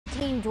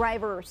Teen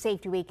Driver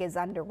Safety Week is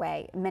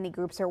underway. Many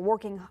groups are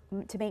working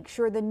to make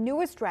sure the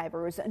newest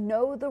drivers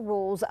know the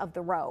rules of the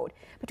road.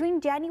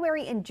 Between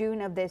January and June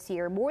of this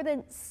year, more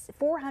than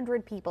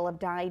 400 people have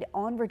died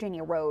on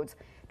Virginia roads.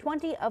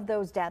 20 of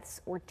those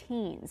deaths were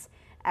teens.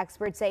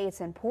 Experts say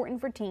it's important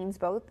for teens,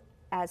 both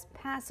as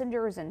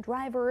passengers and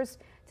drivers,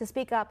 to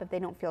speak up if they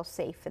don't feel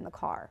safe in the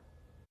car.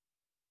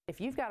 If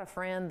you've got a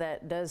friend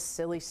that does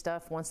silly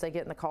stuff once they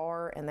get in the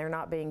car and they're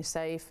not being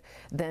safe,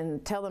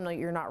 then tell them that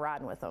you're not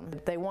riding with them.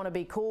 If they want to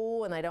be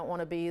cool and they don't want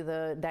to be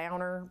the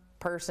downer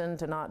person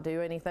to not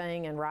do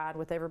anything and ride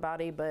with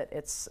everybody, but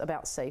it's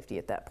about safety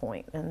at that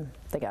point, and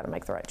they got to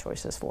make the right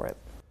choices for it.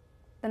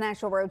 The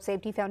National Road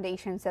Safety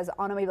Foundation says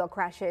automobile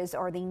crashes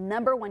are the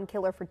 #1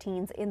 killer for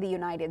teens in the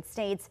United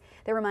States.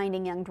 They're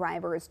reminding young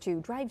drivers to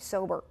drive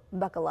sober,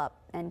 buckle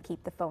up, and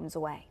keep the phones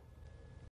away.